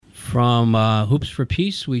From Hoops for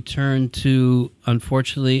Peace, we turn to,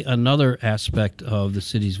 unfortunately, another aspect of the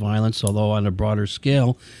city's violence, although on a broader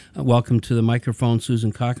scale. Welcome to the microphone,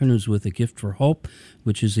 Susan Cochran, who's with A Gift for Hope,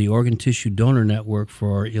 which is the organ tissue donor network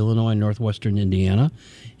for Illinois and northwestern Indiana.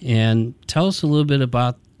 And tell us a little bit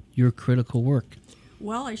about your critical work.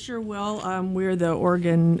 Well, I sure will.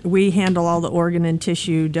 We handle all the organ and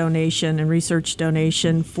tissue donation and research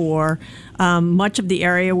donation for much of the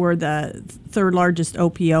area. We're the third largest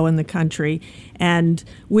OPO in the country. And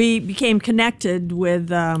we became connected with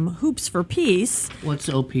Hoops for Peace. What's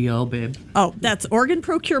OPO, babe? Oh, that's Organ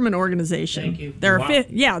Procurement Organization. Thank you. There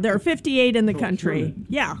are 58 in the country.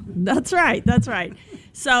 Yeah, that's right.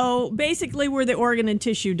 So basically, we're the organ and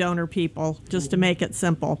tissue donor people, just to make it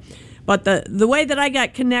simple. But the way that I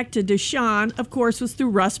got connected to Sean, of course, was through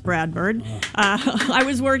Russ Bradford. I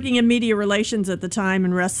was working in media relations at the time,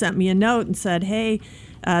 and Russ sent me a note and said, hey,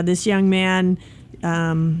 this young man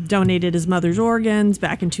donated his mother's organs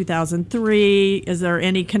back in 2003. Is there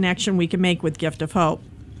any connection we can make with Gift of Hope?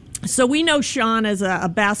 So we know Sean as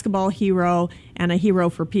a basketball hero and a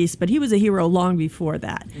hero for peace, but he was a hero long before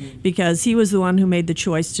that because he was the one who made the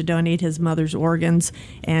choice to donate his mother's organs,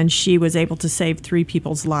 and she was able to save 3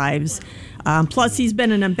 people's lives. Plus, he's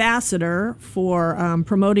been an ambassador for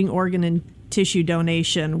promoting organ and tissue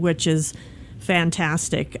donation, which is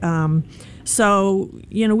fantastic. So,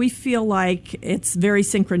 we feel like it's very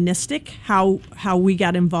synchronistic how we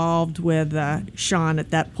got involved with Sean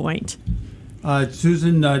at that point.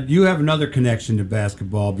 Susan, you have another connection to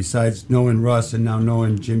basketball besides knowing Russ and now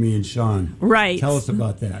knowing Jimmy and Sean. Right. Tell us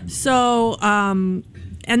about that. So, and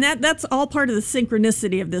that's all part of the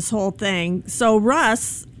synchronicity of this whole thing. So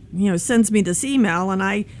Russ, sends me this email, and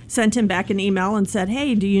I sent him back an email and said,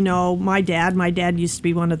 hey, do you know my dad? My dad used to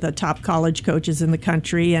be one of the top college coaches in the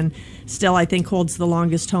country and still, I think, holds the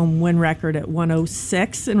longest home win record at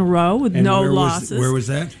 106 in a row with no losses. Where was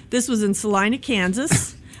that? This was in Salina,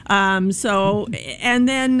 Kansas. And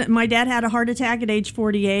then my dad had a heart attack at age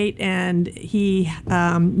 48, and he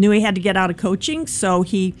knew he had to get out of coaching, so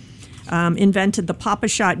he invented the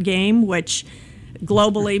Pop-A-Shot game, which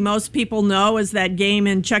globally most people know is that game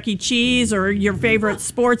in Chuck E. Cheese or your favorite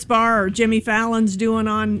sports bar or Jimmy Fallon's doing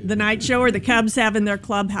on the night show or the Cubs have in their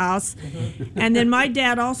clubhouse. And then my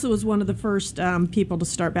dad also was one of the first people to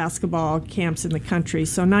start basketball camps in the country.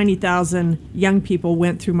 So 90,000 young people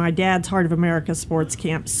went through my dad's Heart of America sports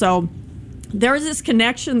camp. So there was this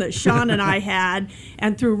connection that Sean and I had,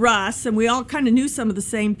 and through Russ, and we all kind of knew some of the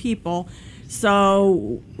same people.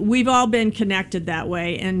 So we've all been connected that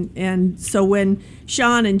way. And so when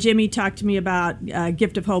Sean and Jimmy talked to me about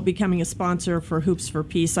Gift of Hope becoming a sponsor for Hoops for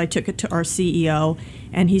Peace, I took it to our CEO,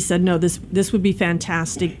 and he said, no, this would be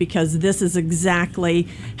fantastic because this is exactly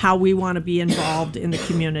how we want to be involved in the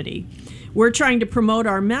community. We're trying to promote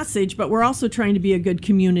our message, but we're also trying to be a good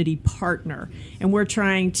community partner. And we're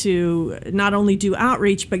trying to not only do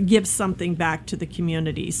outreach, but give something back to the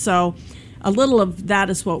community. So a little of that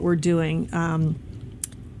is what we're doing.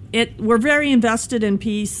 We're very invested in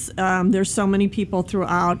peace. There's so many people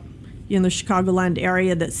throughout the Chicagoland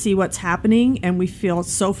area that see what's happening, and we feel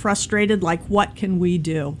so frustrated, like, what can we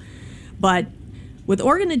do? But with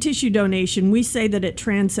organ and tissue donation, we say that it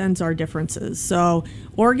transcends our differences. So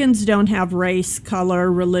organs don't have race,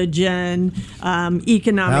 color, religion,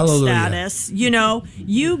 economic status.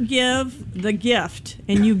 You give the gift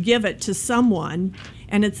and you give it to someone,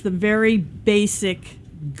 and it's the very basic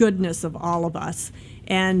goodness of all of us.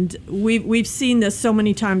 And we've seen this so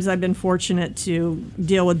many times. I've been fortunate to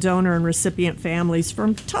deal with donor and recipient families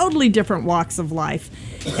from totally different walks of life.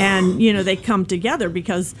 And, they come together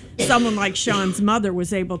because someone like Sean's mother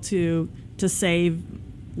was able to save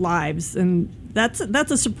lives. And that's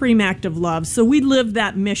a supreme act of love. So we live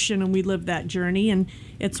that mission and we live that journey. And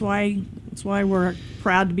it's why we're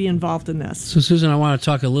proud to be involved in this. So, Susan, I want to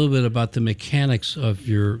talk a little bit about the mechanics of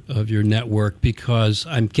your network, because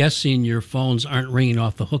I'm guessing your phones aren't ringing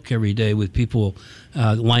off the hook every day with people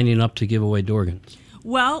lining up to give away organs.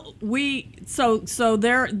 Well, so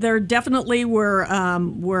there definitely we're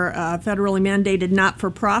federally mandated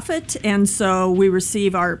not-for-profit, and so we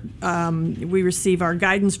receive our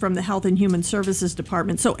guidance from the Health and Human Services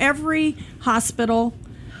Department. So every hospital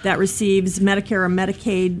that receives Medicare or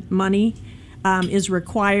Medicaid money is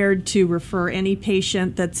required to refer any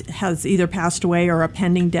patient that has either passed away or a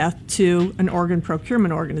pending death to an organ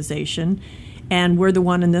procurement organization, and we're the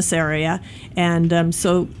one in this area. And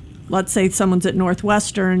so let's say someone's at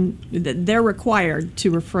Northwestern, they're required to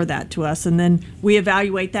refer that to us, and then we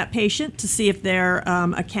evaluate that patient to see if they're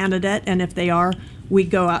a candidate, and if they are, we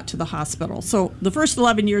go out to the hospital. So the first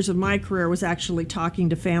 11 years of my career was actually talking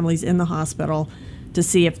to families in the hospital to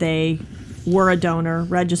see if they were a donor,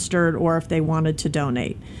 registered, or if they wanted to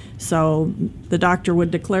donate. So the doctor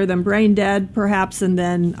would declare them brain dead, perhaps, and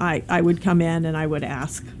then I would come in and I would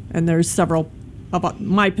ask. And there's several about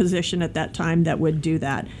my position at that time that would do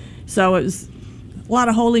that. So it was a lot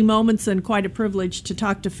of holy moments and quite a privilege to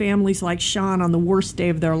talk to families like Sean on the worst day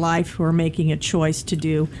of their life who are making a choice to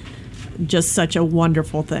do just such a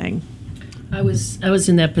wonderful thing. I was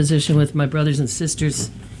in that position with my brothers and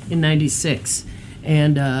sisters in '96,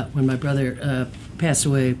 and when my brother passed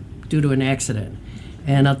away due to an accident.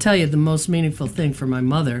 And I'll tell you, the most meaningful thing for my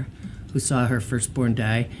mother, who saw her firstborn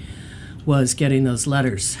die, was getting those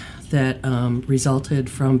letters that resulted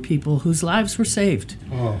from people whose lives were saved.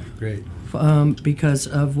 Oh, great. Because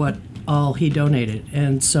of what all he donated.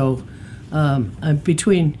 And so I'm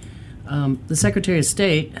between the Secretary of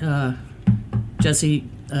State, Jesse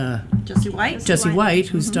White,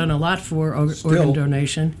 who's done a lot for organ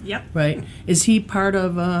donation. Yep. Right. Is he part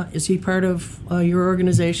of your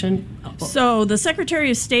organization? So the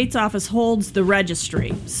Secretary of State's office holds the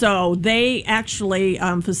registry. So they actually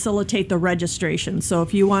facilitate the registration. So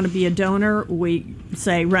if you want to be a donor, we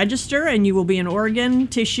say register, and you will be an organ,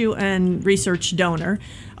 tissue, and research donor.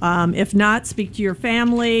 If not, speak to your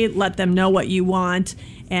family, let them know what you want.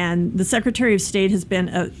 And the Secretary of State has been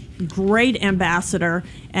a great ambassador,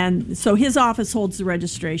 and so his office holds the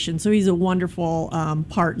registration. So he's a wonderful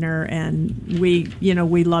partner, and we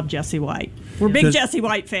love Jesse White. We're big Jesse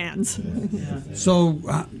White fans. So,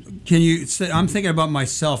 can you say, I'm thinking about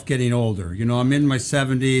myself getting older. I'm in my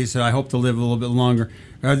 70s, and I hope to live a little bit longer.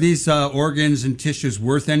 Are these organs and tissues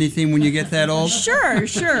worth anything when you get that old? Sure.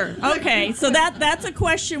 Okay, so that's a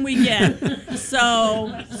question we get.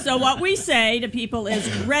 So what we say to people is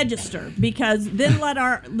register, because then let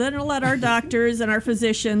our doctors and our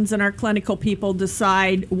physicians and our clinical people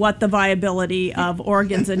decide what the viability of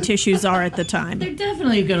organs and tissues are at the time. They're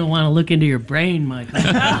definitely going to want to look into your brain, Michael.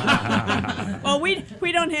 Well, we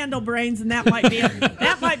don't handle brains, and that might be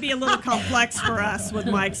a little complex for us with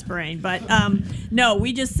Mike's brain. But no,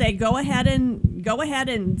 we just say go ahead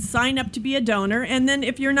and sign up to be a donor, and then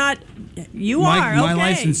if you're not, my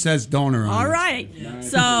license says donor on all it. right.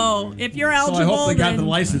 So if you're eligible, so I hope they got the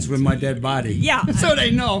license with my dead body. Yeah, so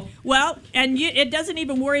they know. Well, and it doesn't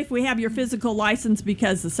even worry if we have your physical license,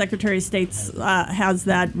 because the Secretary of State has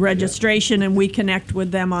that registration, and we connect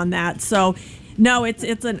with them on that. So. No,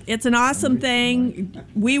 it's an awesome thing.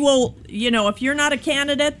 We will, if you're not a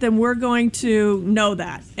candidate, then we're going to know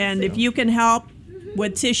that. And if you can help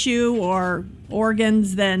with tissue or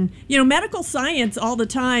organs, then, medical science all the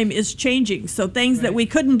time is changing. So things that we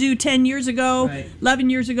couldn't do 10 years ago, 11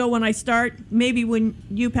 years ago when I start, maybe when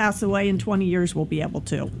you pass away in 20 years we'll be able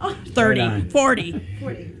to. 30, right 40.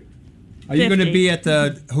 Are you going to 50. be at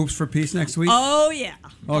the Hoops for Peace next week? Oh, yeah.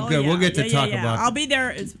 Oh, good. Yeah. We'll get to talk about it. I'll be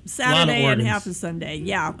there Saturday and half of Sunday.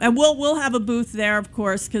 Yeah, and we'll have a booth there, of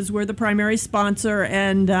course, because we're the primary sponsor,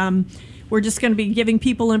 and we're just going to be giving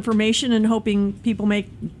people information and hoping people make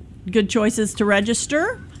good choices to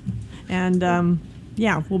register. And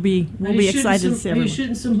we'll be excited to see everyone. Are you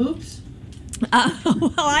shooting some hoops?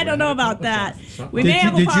 Well, I don't know about that. We may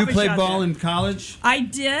have a Did you papa play shot ball there. in college? I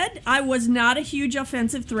did. I was not a huge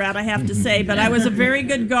offensive threat, I have to say, but I was a very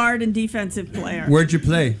good guard and defensive player. Where'd you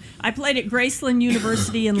play? I played at Graceland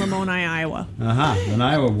University in Lamoni, Iowa. An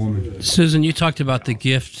Iowa woman. Susan, you talked about the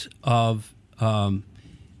gift of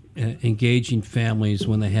engaging families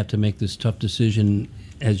when they have to make this tough decision,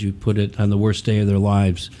 as you put it, on the worst day of their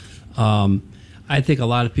lives. I think a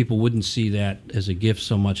lot of people wouldn't see that as a gift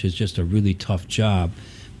so much as just a really tough job.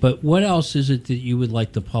 But what else is it that you would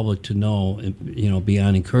like the public to know,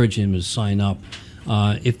 beyond encouraging them to sign up,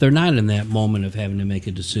 if they're not in that moment of having to make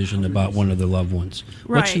a decision about one of their loved ones?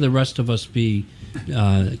 Right. What should the rest of us be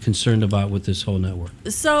concerned about with this whole network?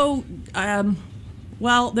 So,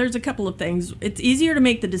 well, there's a couple of things. It's easier to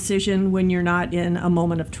make the decision when you're not in a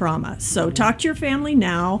moment of trauma. So talk to your family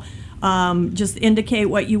now. Just indicate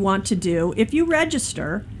what you want to do. If you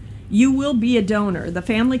register, you will be a donor. The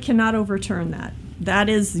family cannot overturn that. That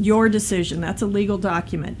is your decision. That's a legal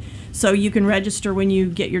document. So you can register when you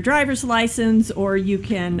get your driver's license, or you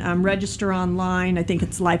can register online. I think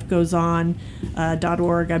it's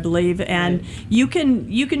lifegoeson.org, I believe, and you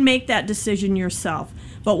can make that decision yourself.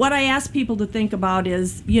 But what I ask people to think about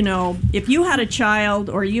is, if you had a child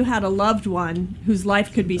or you had a loved one whose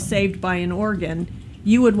life could be saved by an organ,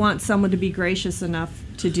 you would want someone to be gracious enough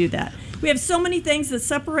to do that. We have so many things that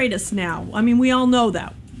separate us now. I mean, we all know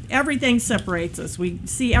that. Everything separates us. We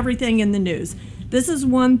see everything in the news. This is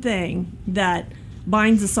one thing that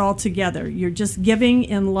binds us all together. You're just giving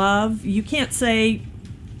in love. You can't say,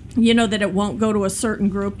 that it won't go to a certain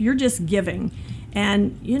group. You're just giving.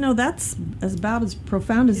 And, that's about as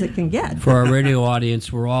profound as it can get. For our radio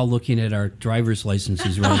audience, we're all looking at our driver's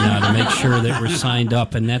licenses right now to make sure that we're signed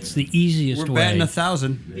up, and that's the easiest We're way. batting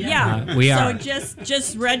 1,000. Yeah, we are. So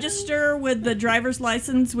just register with the driver's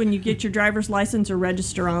license when you get your driver's license, or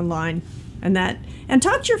register online, and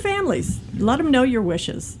talk to your families. Let them know your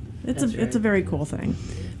wishes. It's a very cool thing.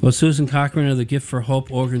 Well, Susan Cochran of the Gift for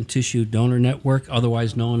Hope Organ Tissue Donor Network,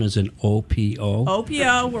 otherwise known as an OPO.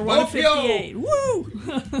 OPO, we're 158. Woo!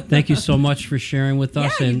 Thank you so much for sharing with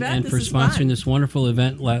us Yeah, you and, bet. and This for is sponsoring fun. this wonderful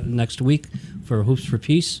event next week for Hoops for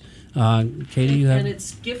Peace. Katie, you have... And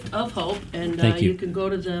it's Gift of Hope, and Thank you. you can go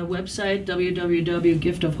to the website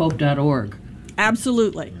www.giftofhope.org.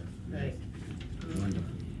 Absolutely. Right.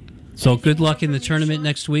 So good luck in the tournament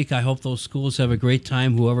next week. I hope those schools have a great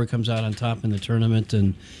time, whoever comes out on top in the tournament,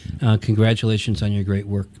 and congratulations on your great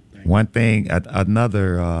work. One thing,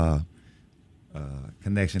 another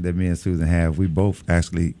connection that me and Susan have, we both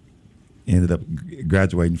actually ended up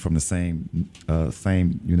graduating from the same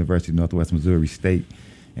University of Northwest Missouri State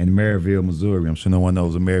in Maryville, Missouri. I'm sure no one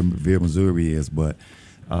knows what Maryville, Missouri is, but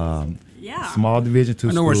Yeah. small Division II I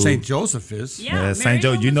know school. where St. Joseph is. Yeah, St.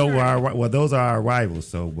 Joe, Maryville, you know Missouri. where those are our rivals.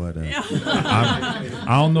 So, but I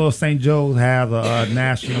don't know if St. Joe's have a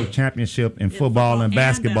national championship in football and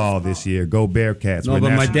basketball this year. Go Bearcats! No, We're but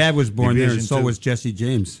my national dad was born there, and Division so II. was Jesse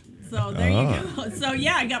James. So there you go. So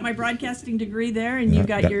yeah, I got my broadcasting degree there, and you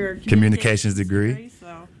got your communications degree.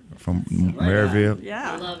 So from Maryville.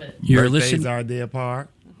 yeah, I love it. You're Birthdays listening. are a day apart.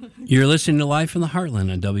 You're listening to Live from the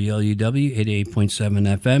Heartland on WLUW 88.7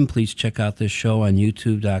 FM. Please check out this show on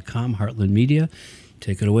YouTube.com, Heartland Media.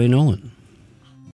 Take it away, Nolan.